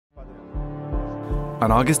On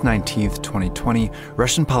August 19, 2020,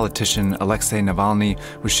 Russian politician Alexei Navalny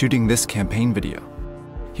was shooting this campaign video.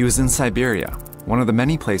 He was in Siberia, one of the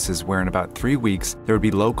many places where in about 3 weeks there would be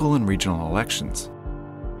local and regional elections.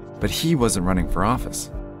 But he wasn't running for office.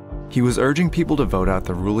 He was urging people to vote out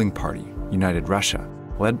the ruling party, United Russia,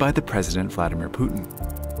 led by the president Vladimir Putin.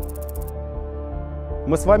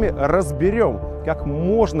 Мы с вами разберем, как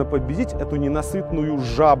можно победить эту ненасытную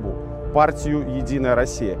жабу, партию «Единая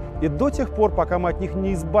Россия». И до тех пор, пока мы от них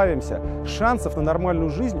не избавимся, шансов на нормальную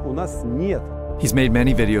жизнь у нас нет. He's made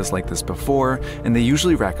many videos like this before, and they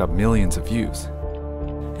usually rack up millions of views.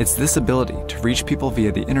 It's this ability to reach people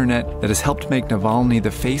via the internet that has helped make Navalny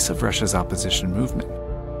the face of Russia's opposition movement.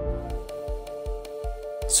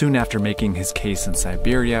 Soon after making his case in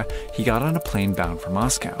Siberia, he got on a plane bound for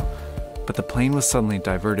Moscow. But the plane was suddenly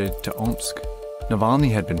diverted to Omsk.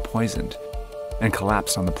 Navalny had been poisoned and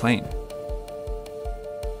collapsed on the plane.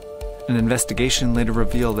 An investigation later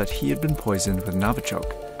revealed that he had been poisoned with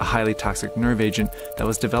Novichok, a highly toxic nerve agent that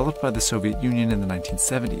was developed by the Soviet Union in the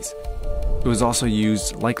 1970s. It was also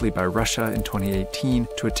used, likely by Russia in 2018,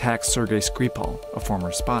 to attack Sergei Skripal, a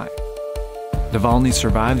former spy. Navalny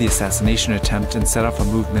survived the assassination attempt and set off a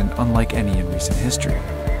movement unlike any in recent history.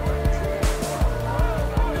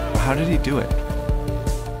 But how did he do it?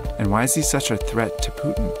 And why is he such a threat to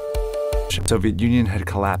Putin? The Soviet Union had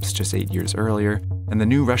collapsed just 8 years earlier, and the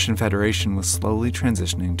new Russian Federation was slowly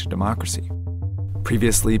transitioning to democracy.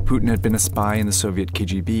 Previously, Putin had been a spy in the Soviet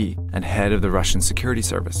KGB and head of the Russian security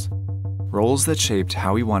service, roles that shaped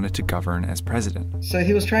how he wanted to govern as president. So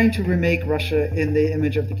he was trying to remake Russia in the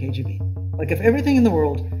image of the KGB. Like if everything in the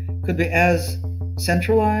world could be as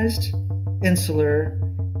centralized, insular,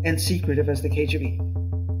 and secretive as the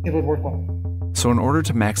KGB, it would work well. So in order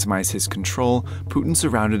to maximize his control, Putin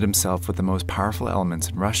surrounded himself with the most powerful elements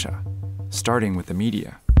in Russia, starting with the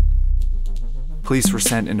media. Police were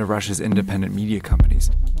sent into Russia's independent media companies,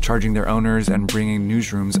 charging their owners and bringing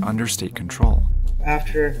newsrooms under state control.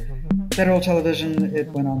 After federal television, it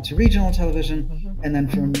went on to regional television, and then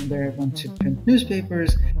from there it went to print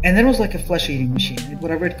newspapers, and then it was like a flesh-eating machine.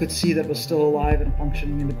 Whatever it could see that was still alive and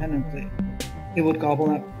functioning independently, it would gobble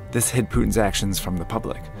up. This hid Putin's actions from the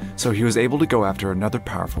public, so he was able to go after another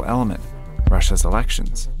powerful element, Russia's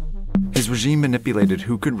elections. His regime manipulated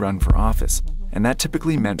who could run for office, and that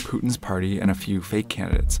typically meant Putin's party and a few fake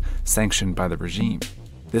candidates, sanctioned by the regime.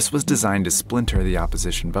 This was designed to splinter the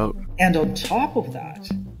opposition vote. And on top of that,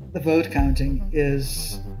 the vote counting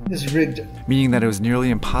is rigged. Meaning that it was nearly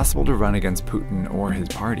impossible to run against Putin or his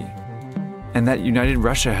party. And that United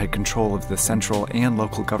Russia had control of the central and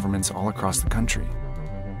local governments all across the country.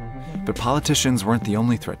 But politicians weren't the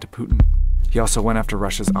only threat to Putin. He also went after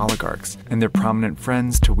Russia's oligarchs and their prominent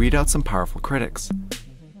friends to weed out some powerful critics.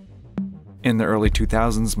 In the early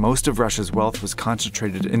 2000s, most of Russia's wealth was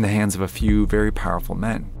concentrated in the hands of a few very powerful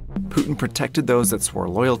men. Putin protected those that swore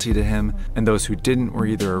loyalty to him, and those who didn't were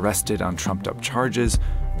either arrested on trumped-up charges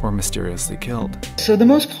or mysteriously killed. So the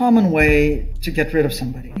most common way to get rid of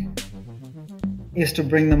somebody is to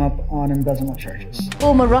bring them up on embezzlement charges.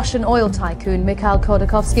 Former Russian oil tycoon Mikhail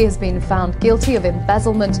Khodorkovsky has been found guilty of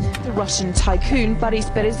embezzlement. The Russian tycoon Boris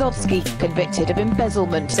Berezovsky convicted of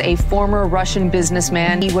embezzlement. A former Russian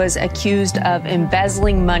businessman, he was accused of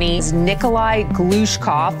embezzling money. Nikolai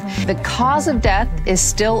Glushkov. The cause of death is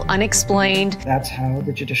still unexplained. That's how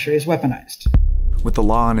the judiciary is weaponized. With the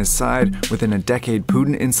law on his side, within a decade,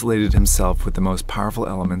 Putin insulated himself with the most powerful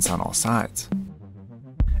elements on all sides.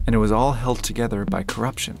 And it was all held together by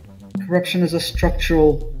corruption. Corruption is a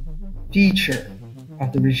structural feature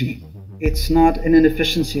of the regime. It's not an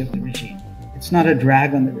inefficiency of the regime. It's not a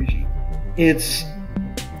drag on the regime. It's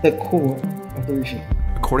the core of the regime.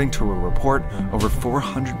 According to a report, over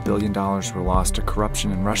 $400 billion were lost to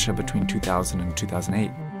corruption in Russia between 2000 and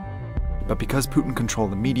 2008. But because Putin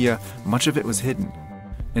controlled the media, much of it was hidden,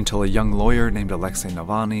 until a young lawyer named Alexei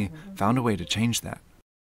Navalny found a way to change that.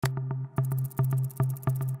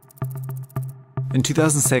 In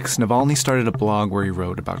 2006, Navalny started a blog where he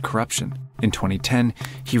wrote about corruption. In 2010,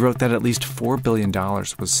 he wrote that at least $4 billion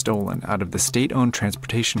was stolen out of the state-owned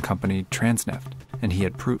transportation company Transneft, and he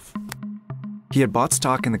had proof. He had bought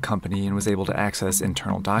stock in the company and was able to access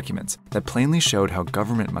internal documents that plainly showed how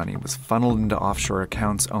government money was funneled into offshore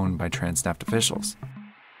accounts owned by Transneft officials.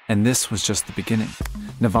 And this was just the beginning.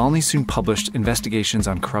 Navalny soon published investigations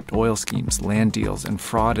on corrupt oil schemes, land deals, and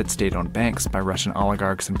fraud at state-owned banks by Russian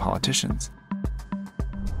oligarchs and politicians.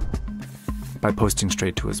 By posting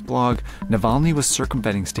straight to his blog, Navalny was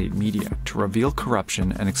circumventing state media to reveal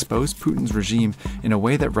corruption and expose Putin's regime in a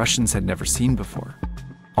way that Russians had never seen before,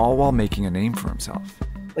 all while making a name for himself.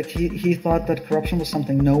 Like he thought that corruption was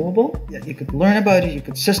something knowable. Yeah, you could learn about it, you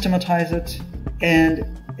could systematize it, and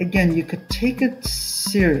again, you could take it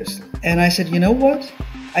seriously. And I said, you know what?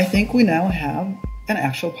 I think we now have an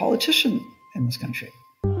actual politician in this country.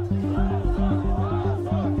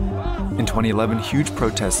 In 2011, huge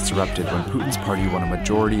protests erupted when Putin's party won a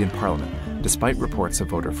majority in parliament, despite reports of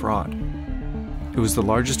voter fraud. It was the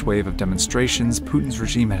largest wave of demonstrations Putin's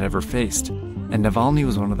regime had ever faced, and Navalny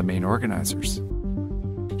was one of the main organizers.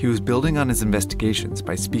 He was building on his investigations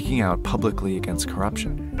by speaking out publicly against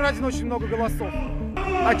corruption.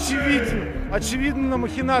 Очевидна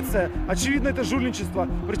махинация, очевидно это жульничество.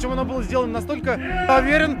 Причем оно было сделано настолько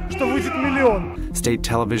уверен, что выйдет миллион. State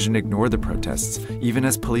television ignored the protests, even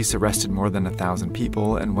as police arrested more than 1,000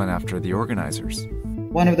 people and went after the organizers.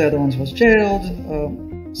 One of the other ones was jailed,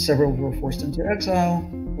 several were forced into exile,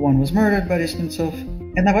 one was murdered by Desnitsov,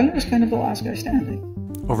 and Navalny was kind of the last guy standing.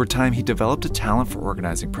 Over time, he developed a talent for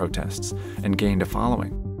organizing protests and gained a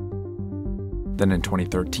following. Then in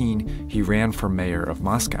 2013, he ran for mayor of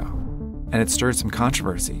Moscow, and it stirred some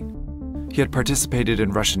controversy. He had participated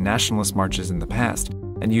in Russian nationalist marches in the past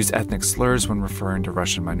and used ethnic slurs when referring to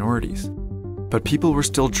Russian minorities. But people were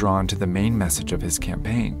still drawn to the main message of his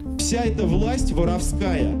campaign. Вся эта власть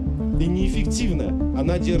воровская и неэффективная,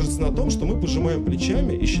 она держится на том, что мы пожимаем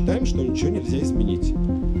плечами и считаем, что ничего нельзя изменить.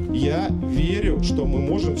 Я верю, что мы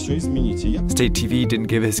можем все изменить. State TV didn't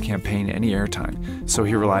give his campaign any airtime, so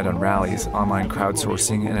he relied on rallies, online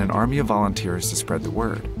crowdsourcing, and an army of volunteers to spread the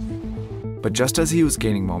word. But just as he was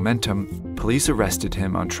gaining momentum, police arrested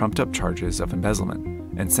him on trumped-up charges of embezzlement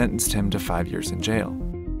and sentenced him to 5 years in jail.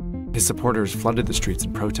 His supporters flooded the streets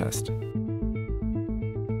in protest.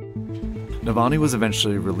 Navalny was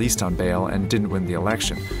eventually released on bail and didn't win the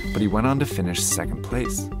election, but he went on to finish second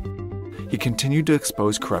place. He continued to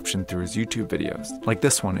expose corruption through his YouTube videos, like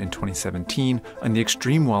this one in 2017 on the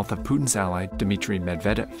extreme wealth of Putin's ally Dmitry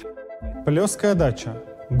Medvedev. Полёская дача,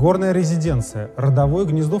 горная резиденция, родовое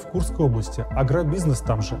гнездо в Курской области, агробизнес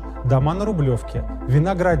там же, дома на Рублевке,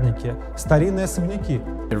 виноградники, старинные особняки.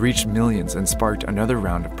 It reached millions and sparked another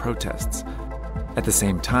round of protests. At the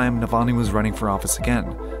same time, Navalny was running for office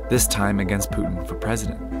again, this time against Putin for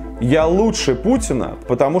president. Я лучше Путина,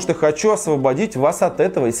 потому что хочу освободить вас от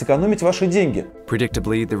этого и сэкономить ваши деньги.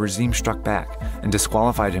 Predictably, the regime struck back and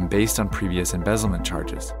disqualified him based on previous embezzlement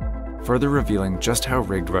charges, further revealing just how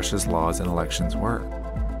rigged Russia's laws and elections were.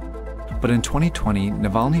 But in 2020,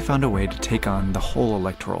 Navalny found a way to take on the whole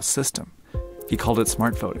electoral system. He called it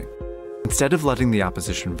smart voting. Instead of letting the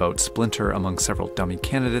opposition vote splinter among several dummy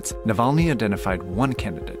candidates, Navalny identified one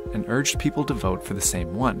candidate and urged people to vote for the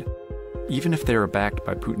same one, even if they were backed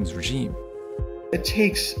by Putin's regime. It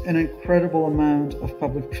takes an incredible amount of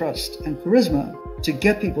public trust and charisma to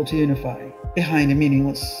get people to unify behind a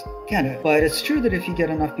meaningless candidate. But it's true that if you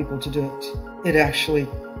get enough people to do it, it actually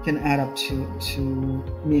can add up to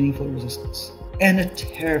meaningful resistance. And it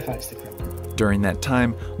terrifies the crowd. During that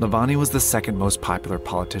time, Navalny was the second most popular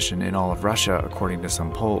politician in all of Russia, according to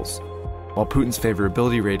some polls, while Putin's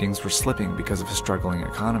favorability ratings were slipping because of a struggling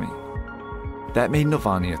economy. That made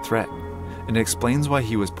Navalny a threat, and it explains why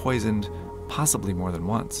he was poisoned possibly more than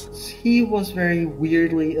once. He was very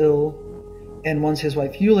weirdly ill, and once his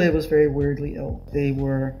wife Yulia was very weirdly ill. They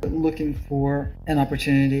were looking for an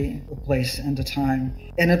opportunity, a place, and a time.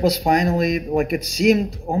 And it was finally, like, it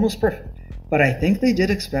seemed almost perfect. But I think they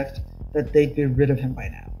did expect that they'd be rid of him by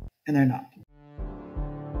now, and they're not.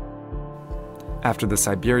 After the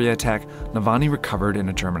Siberia attack, Navalny recovered in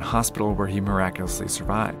a German hospital where he miraculously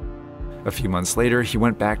survived. A few months later, he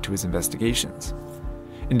went back to his investigations.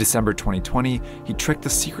 In December 2020, he tricked the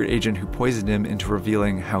secret agent who poisoned him into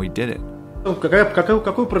revealing how he did it.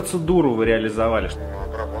 Какую процедуру вы реализовали?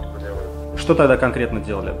 Что тогда конкретно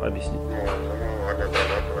делали? Объясните.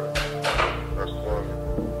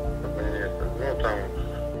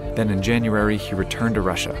 Then in January, he returned to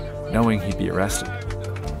Russia, knowing he'd be arrested.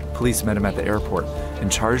 Police met him at the airport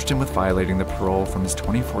and charged him with violating the parole from his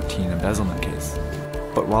 2014 embezzlement case.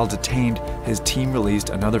 But while detained, his team released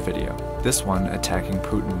another video, this one attacking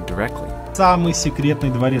Putin directly. Самый секретный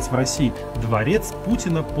дворец в России. Дворец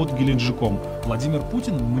Путина под Геленджиком. Владимир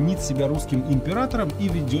Путин мнит себя русским императором и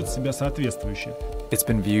ведет себя соответствующе. It's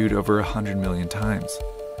been viewed over 100 million times.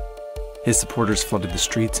 His supporters flooded the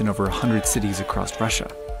streets in over 100 cities across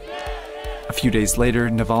Russia. A few days later,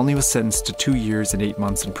 Navalny was sentenced to 2 years and 8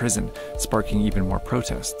 months in prison, sparking even more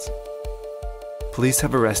protests. Police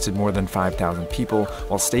have arrested more than 5,000 people,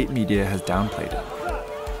 while state media has downplayed it.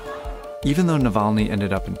 Even though Navalny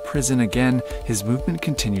ended up in prison again, his movement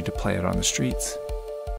continued to play out on the streets.